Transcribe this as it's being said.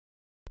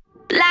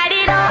Light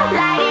it up,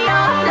 light it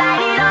up,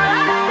 light it up.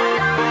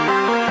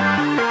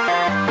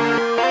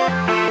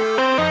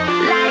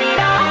 Light it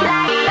up,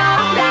 light it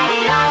up, light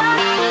it up.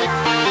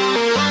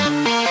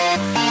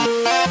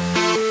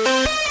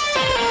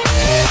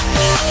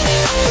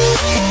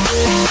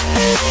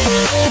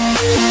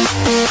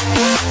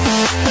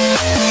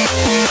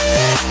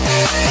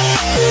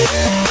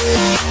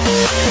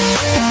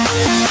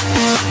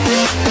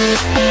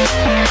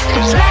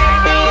 Cause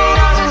lightning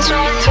doesn't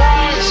strike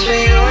twice for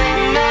you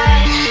and I.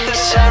 The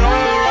sun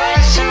will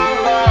rise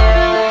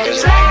tomorrow.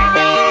 Cause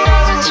lightning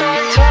doesn't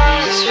strike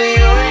twice for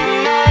you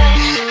and I.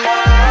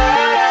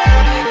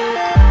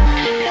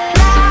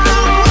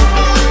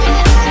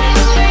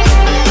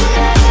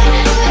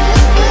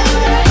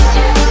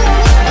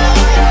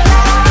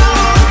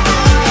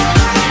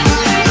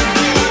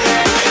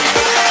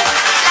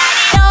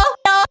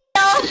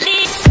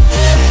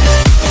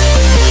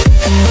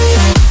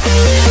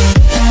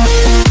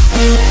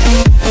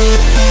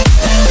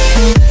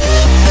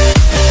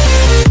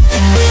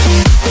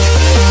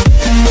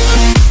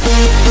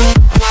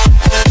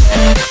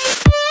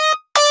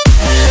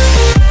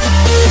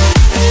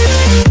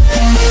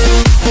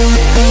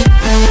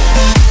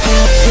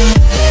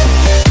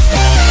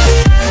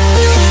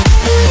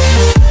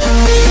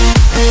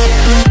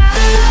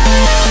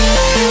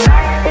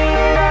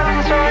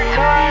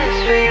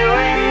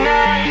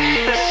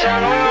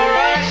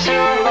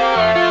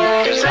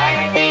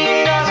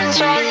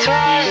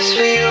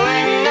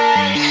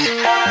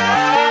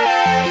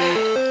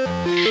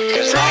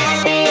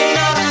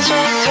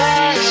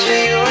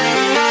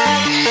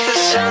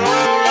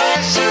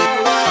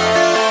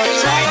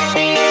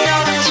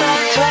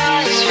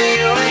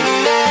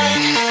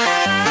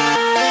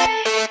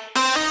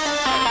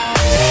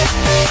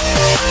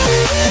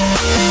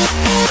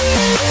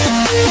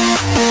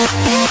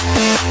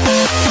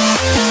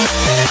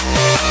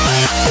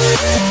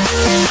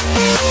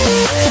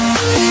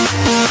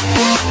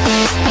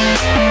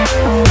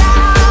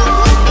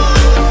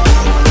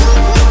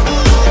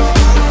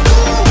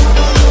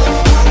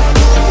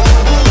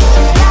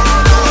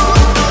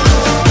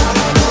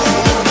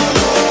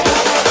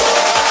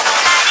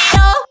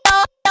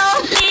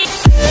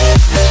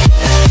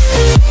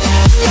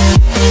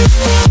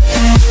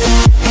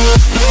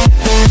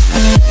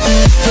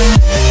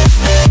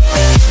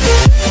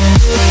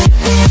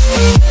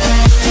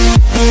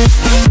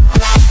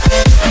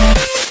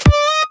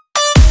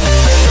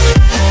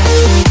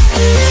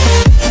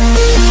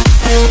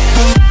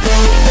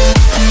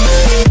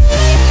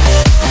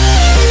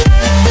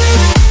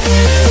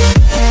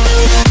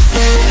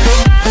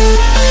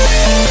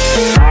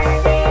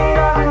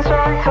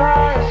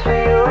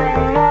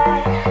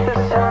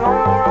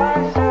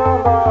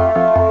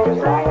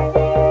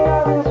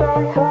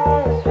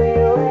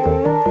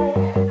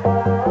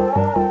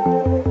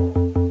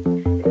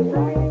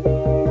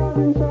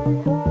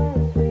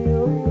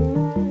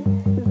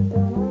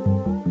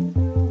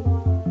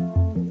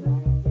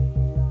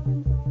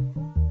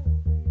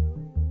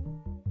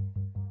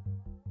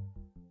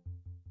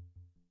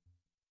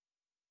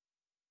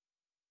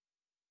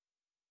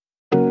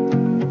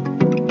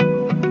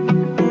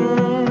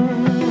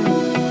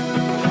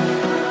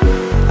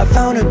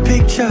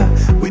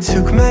 We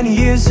took many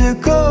years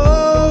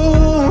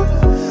ago,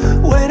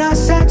 when I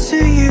said to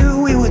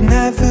you we would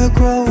never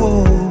grow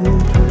old.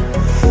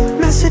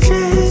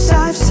 Messages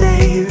I've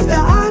saved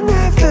that I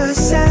never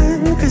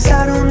send, cause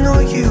I don't know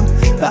you,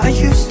 but I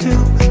used to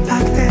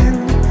back then.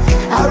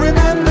 I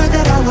remember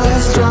that I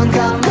was drunk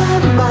out my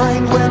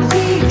mind when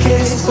we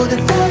kissed for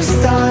the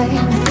first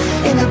time.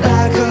 In the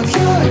back of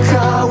your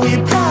car we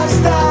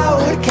passed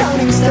out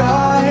counting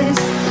stars.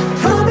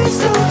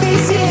 Promised all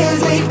these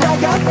years we'd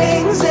pack our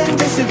things and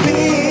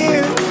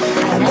disappear.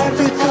 I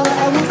never thought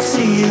I would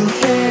see you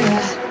here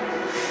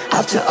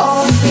after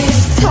all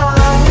this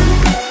time.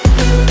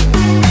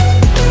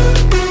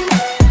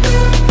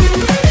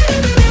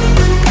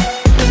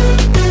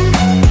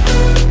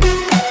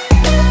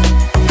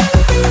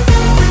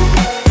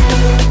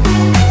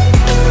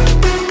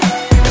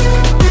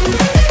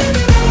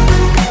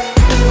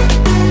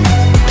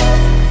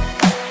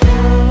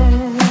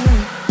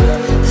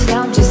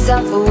 Found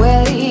yourself a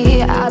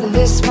way out of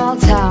this small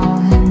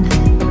town.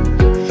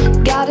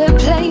 Got a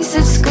place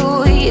at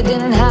school you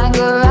didn't hang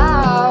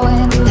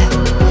around.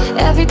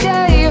 Every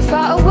day you're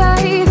far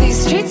away, these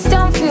streets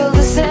don't feel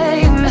the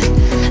same.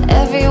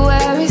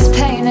 Everywhere is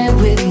painted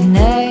with your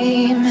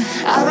name.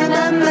 I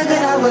remember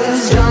that I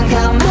was drunk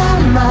out my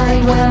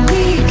mind when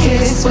we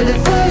kissed for the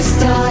first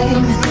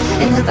time.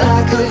 In the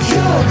back of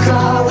your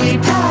car we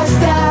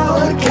passed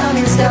out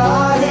counting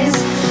stars.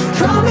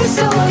 Promised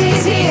all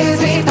these years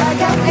we'd pack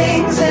our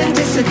things and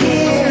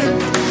disappear.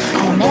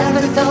 I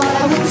never thought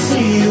I would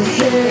see you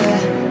here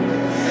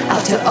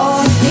after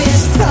all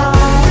this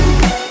time.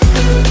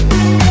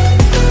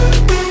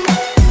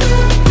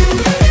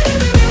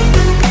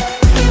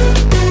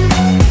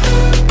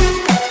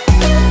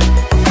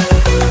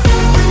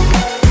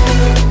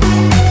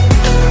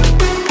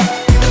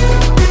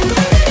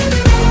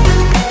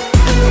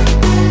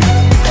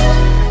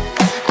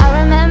 I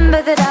remember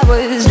said that I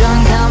was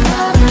drunk on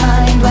my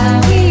mind when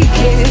we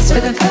kissed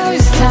for the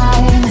first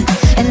time.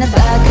 In the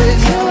back of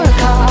your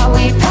car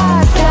we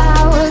passed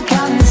out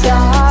counting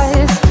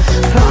stars.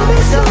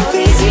 Promise all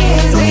these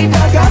years we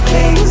pack our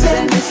things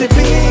and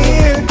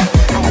disappear.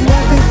 I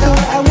never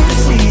thought I would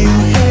see you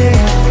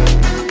here.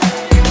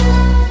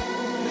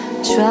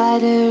 Try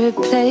to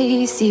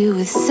replace you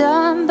with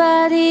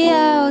somebody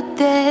out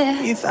there.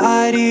 If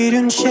I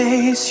didn't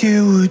chase you,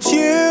 would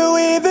you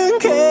even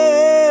care?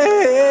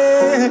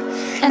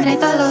 And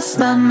if I lost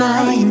my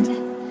mind,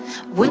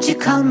 would you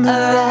come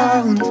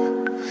around?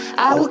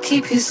 I will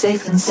keep you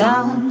safe and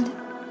sound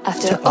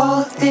after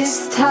all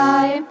this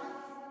time.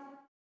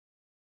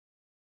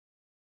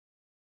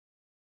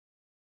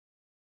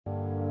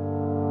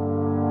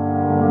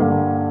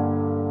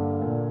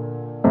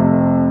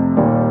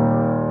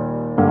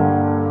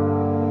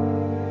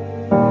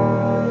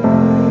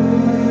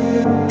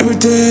 Every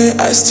day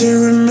I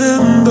still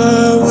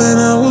remember when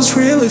I was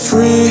really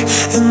free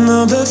and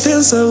all the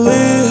things I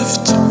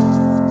lived.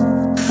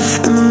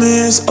 In the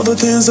midst of the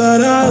things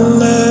that I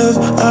left,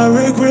 I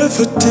regret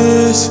for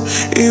this.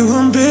 It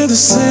won't be the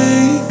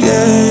same,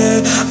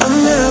 yeah. I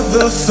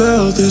never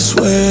felt this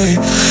way,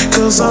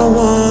 cause I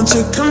want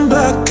to come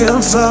back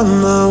and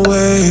find my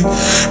way.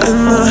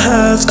 And I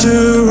have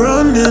to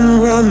run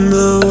and run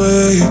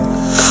away.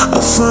 I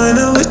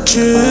finally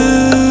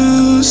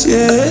choose,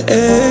 yeah.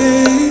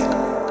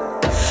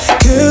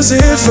 Cause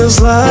it feels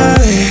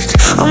like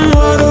I'm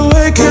wide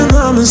awake and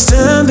I'm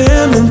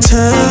standing in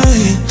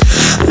time.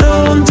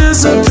 Now I'm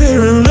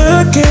disappearing,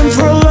 looking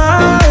for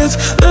light.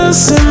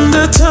 Losing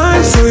the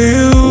time for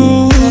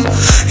you.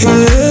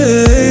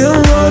 Yeah,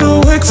 I'm wide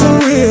awake for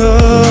real.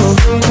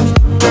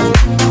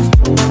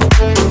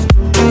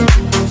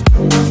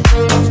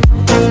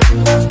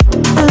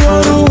 I'm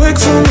wide awake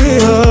for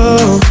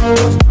real.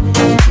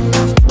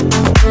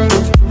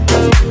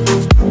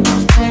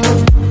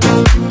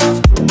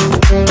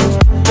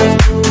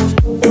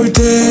 Every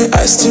day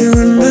I still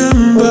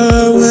remember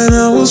when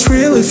I was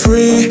really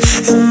free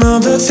and all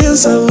the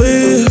things I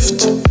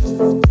lived.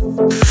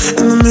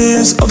 In the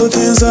midst of the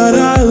things that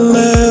I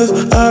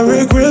left, I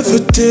regret for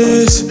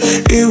this.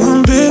 It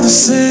won't be the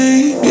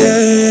same,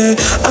 yeah.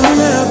 I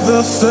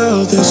never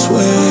felt this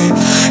way,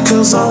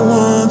 cause I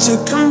want to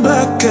come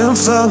back and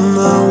find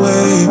my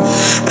way.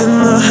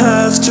 And I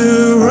have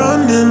to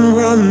run and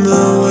run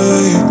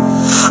away.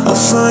 I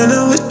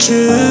finally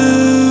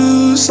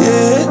choose,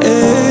 yeah.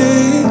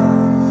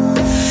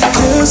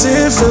 Cause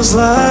it feels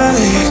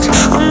like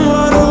I'm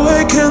wide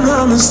awake and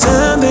I'm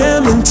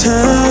standing in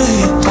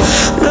time.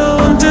 Now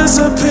I'm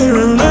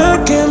disappearing,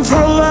 looking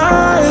for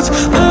light.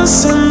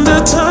 Losing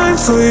the time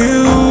for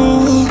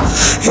you.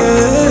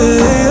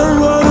 Yeah, I'm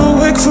wide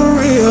awake for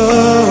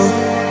real.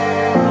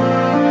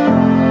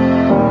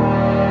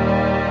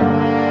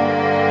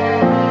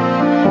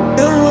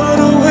 I'm wide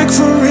awake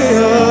for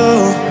real.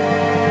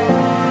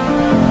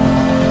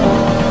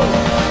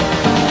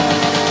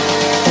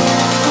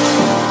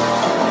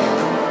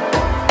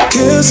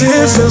 Cause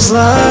it feels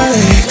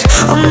like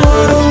I'm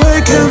wide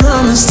awake and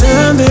I'm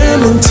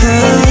standing in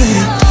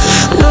time.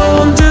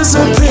 Now I'm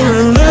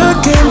disappearing,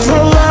 looking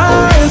for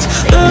light.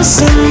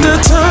 Losing the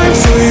time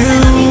for you.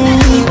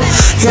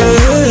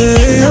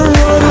 Yeah, I'm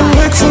wide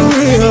awake for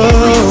real.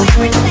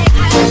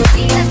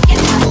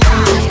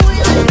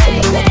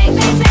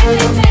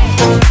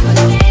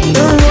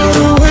 I'm wide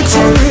awake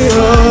for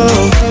real.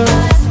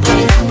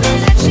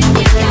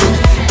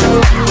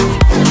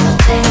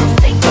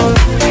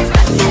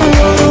 I'm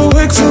wide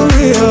awake for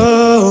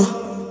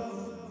real.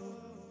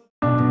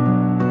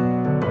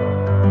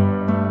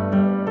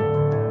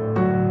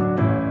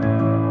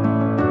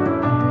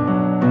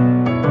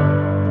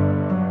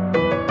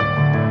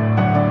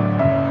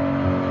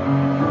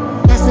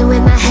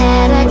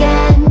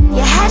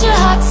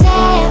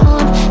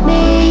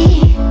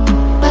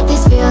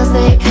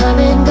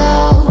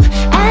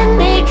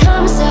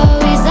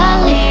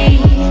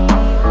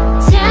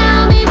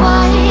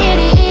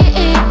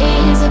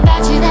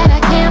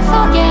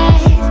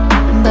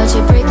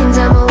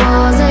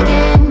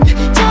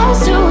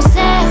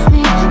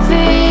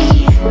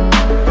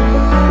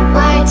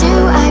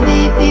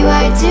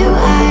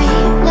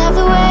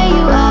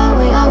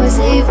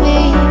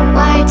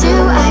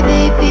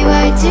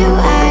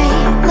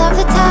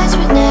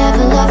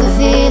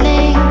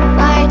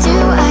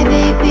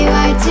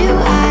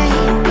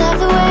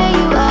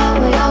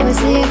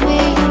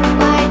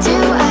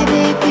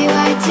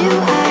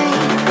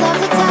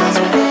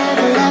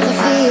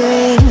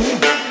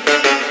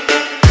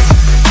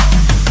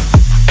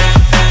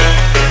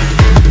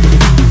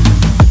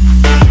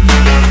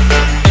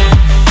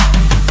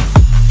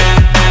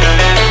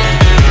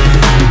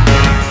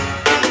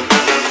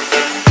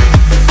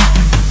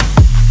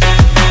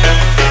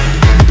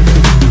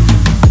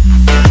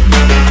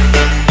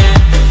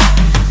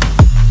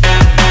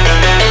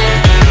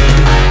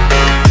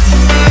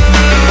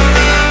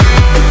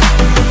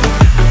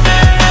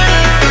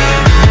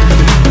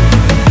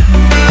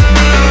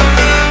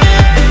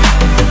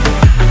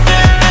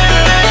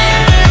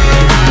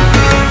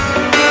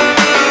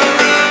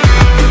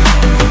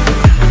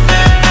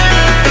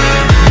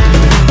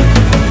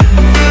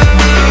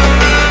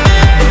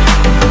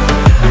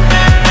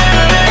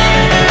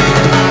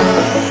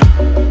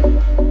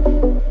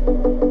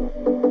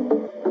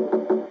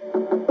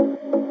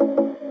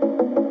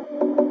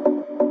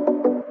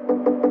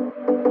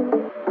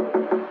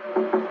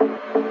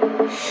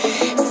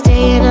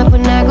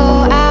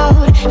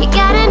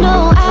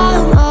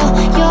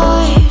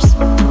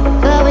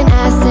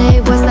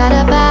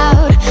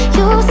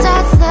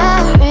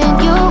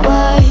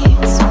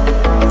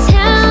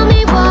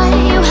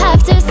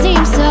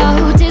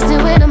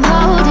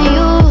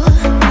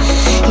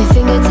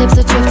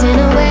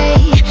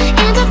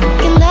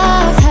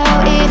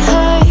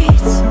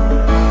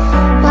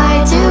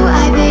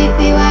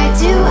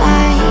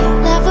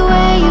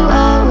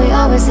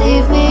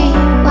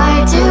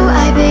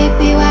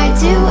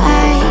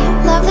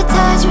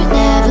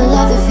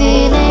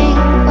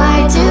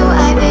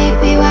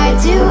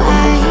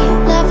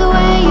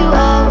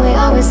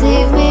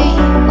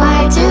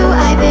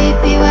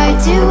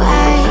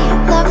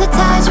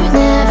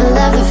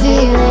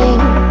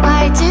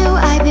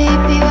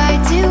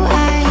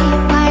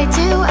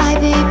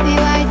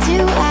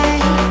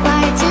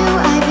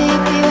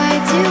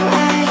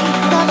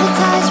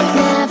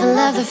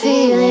 the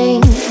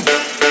feeling.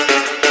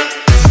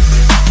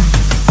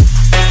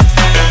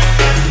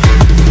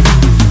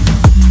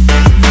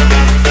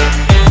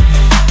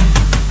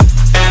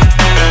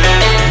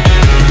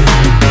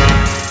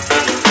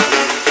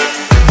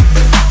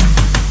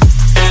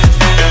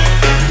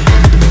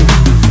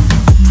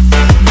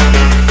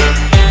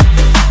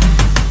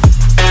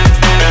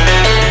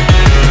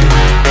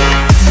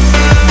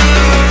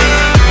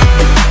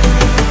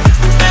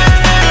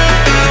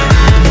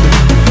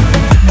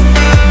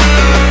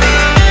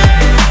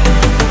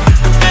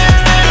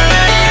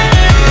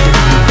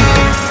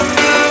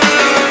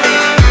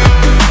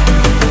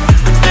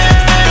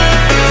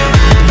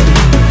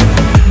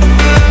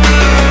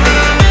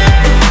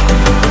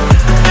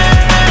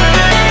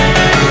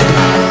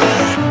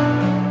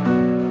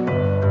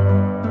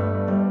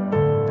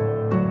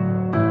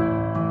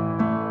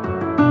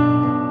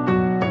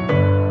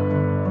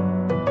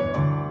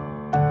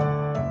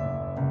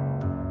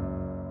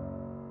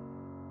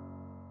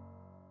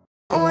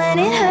 When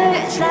it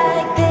hurts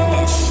like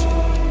this,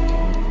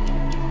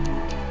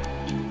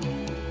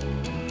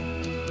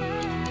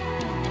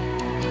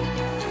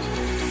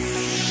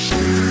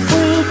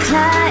 we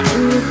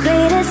climb the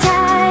greatest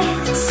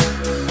heights,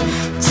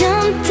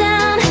 jump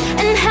down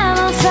and have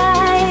a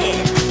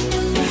fight,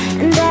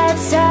 and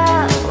that's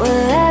all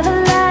we'll ever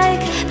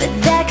like. But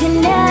that can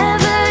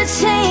never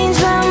change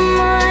my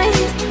mind.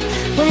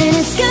 When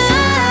it's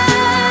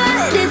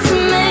good, it's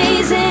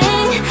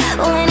amazing.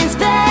 When it's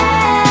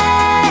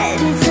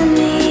bad, it's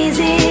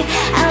uneasy.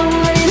 I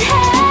wouldn't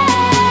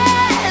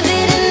have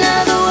it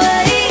another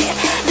way.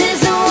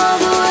 There's no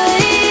other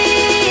way.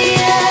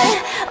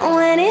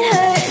 When it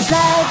hurts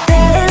like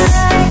this,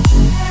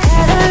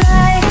 have a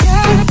like,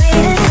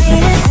 beat it,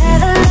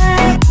 have a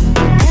like,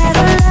 have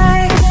a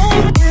like,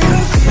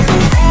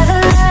 have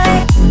a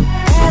like,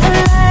 have a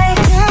like,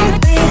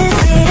 beat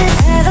it,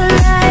 have a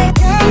like.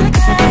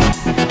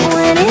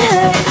 When it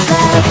hurts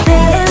like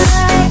this,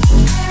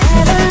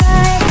 have a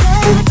like, have a like,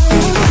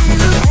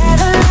 have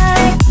a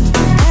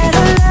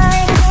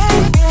like,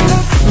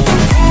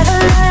 have a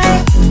like,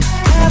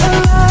 have a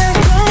like.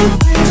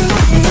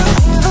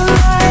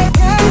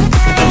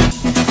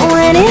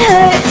 When it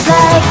hurts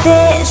like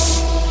this,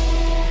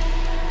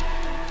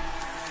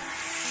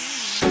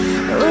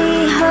 we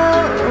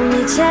hold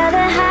each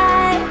other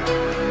high,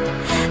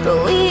 but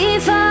we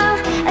fall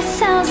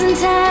 1,000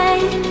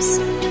 times.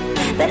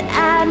 But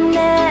I'd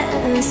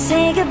never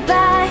say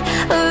goodbye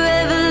or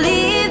ever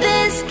leave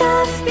this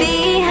stuff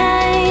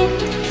behind.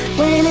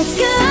 When it's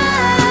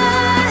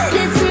good,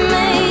 it's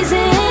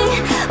amazing.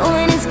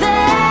 When it's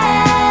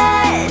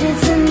bad,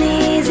 it's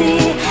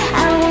uneasy.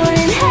 I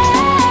wouldn't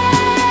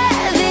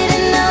have it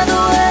another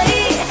way.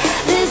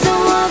 There's no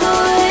other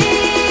way.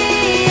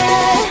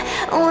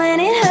 When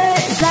it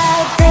hurts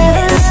like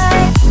this,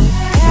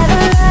 have a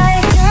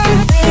like,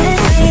 beat it,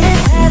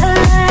 have a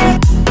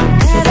like,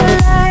 have a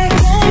like,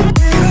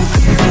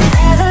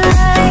 have a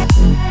like,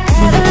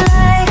 have a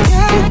like,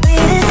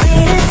 beat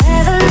it,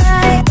 have a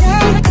like.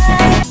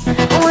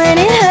 When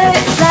it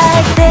hurts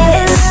like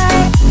this,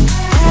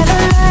 have a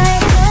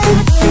like,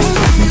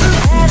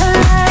 have a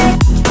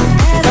like,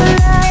 have a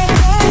like,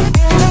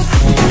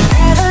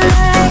 have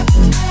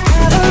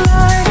a like, have a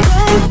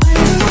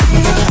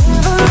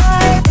like.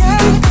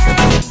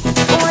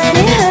 When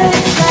it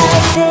hurts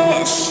like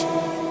this.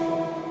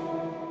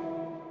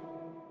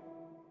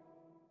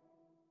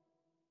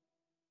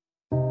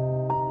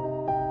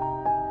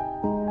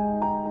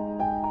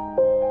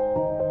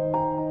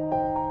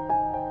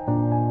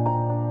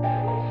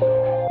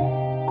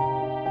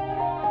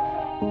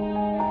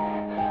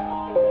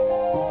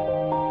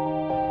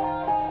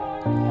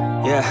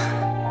 Yeah.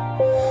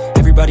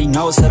 Everybody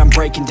knows that I'm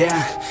breaking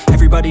down.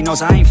 Everybody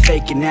knows I ain't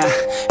faking now.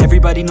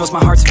 Everybody knows my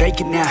heart's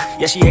vacant now.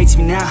 Yeah, she hates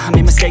me now, I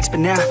made mistakes but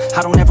now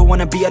I don't ever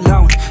wanna be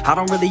alone. I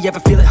don't really ever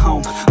feel at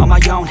home. On my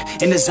own,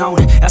 in the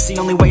zone, that's the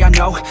only way I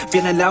know.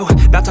 Feeling low,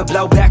 about to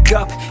blow back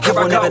up. Here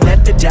I won't ever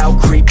let the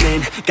doubt creep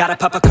in. Gotta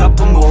pop a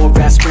couple more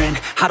aspirin.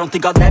 I don't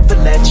think I'll ever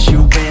let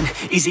you in.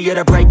 Easier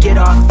to break it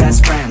off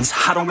best friends.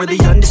 I don't really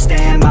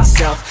understand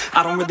myself.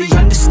 I don't really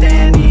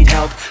understand, need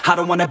help. I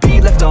don't wanna be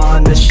left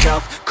on the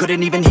shelf.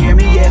 Couldn't even hear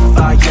me if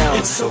I yelled.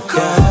 It's so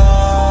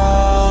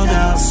cold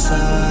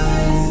outside.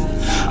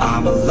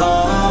 I'm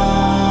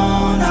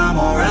alone, I'm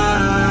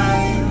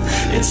alright.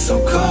 It's so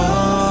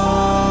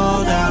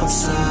cold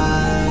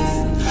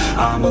outside.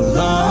 I'm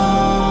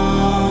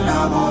alone,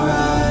 I'm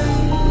alright.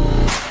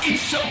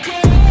 It's so cold.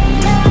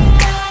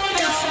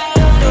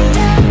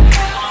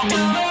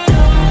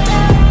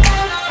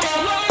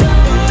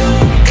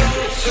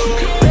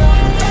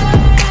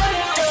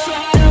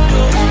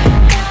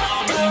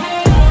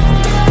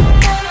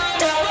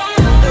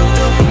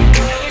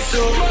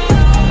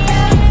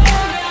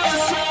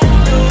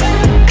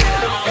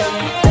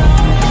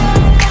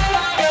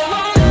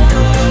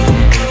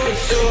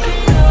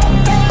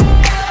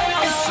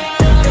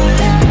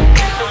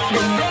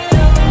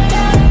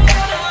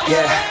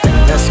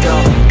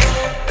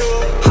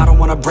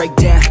 wanna break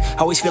down.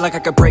 Always feel like I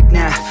could break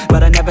now,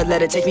 but I never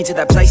let it take me to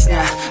that place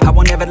now. I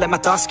won't ever let my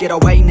thoughts get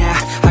away now.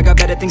 I got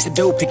better things to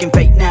do, picking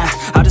fate now.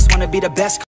 I just wanna be the best.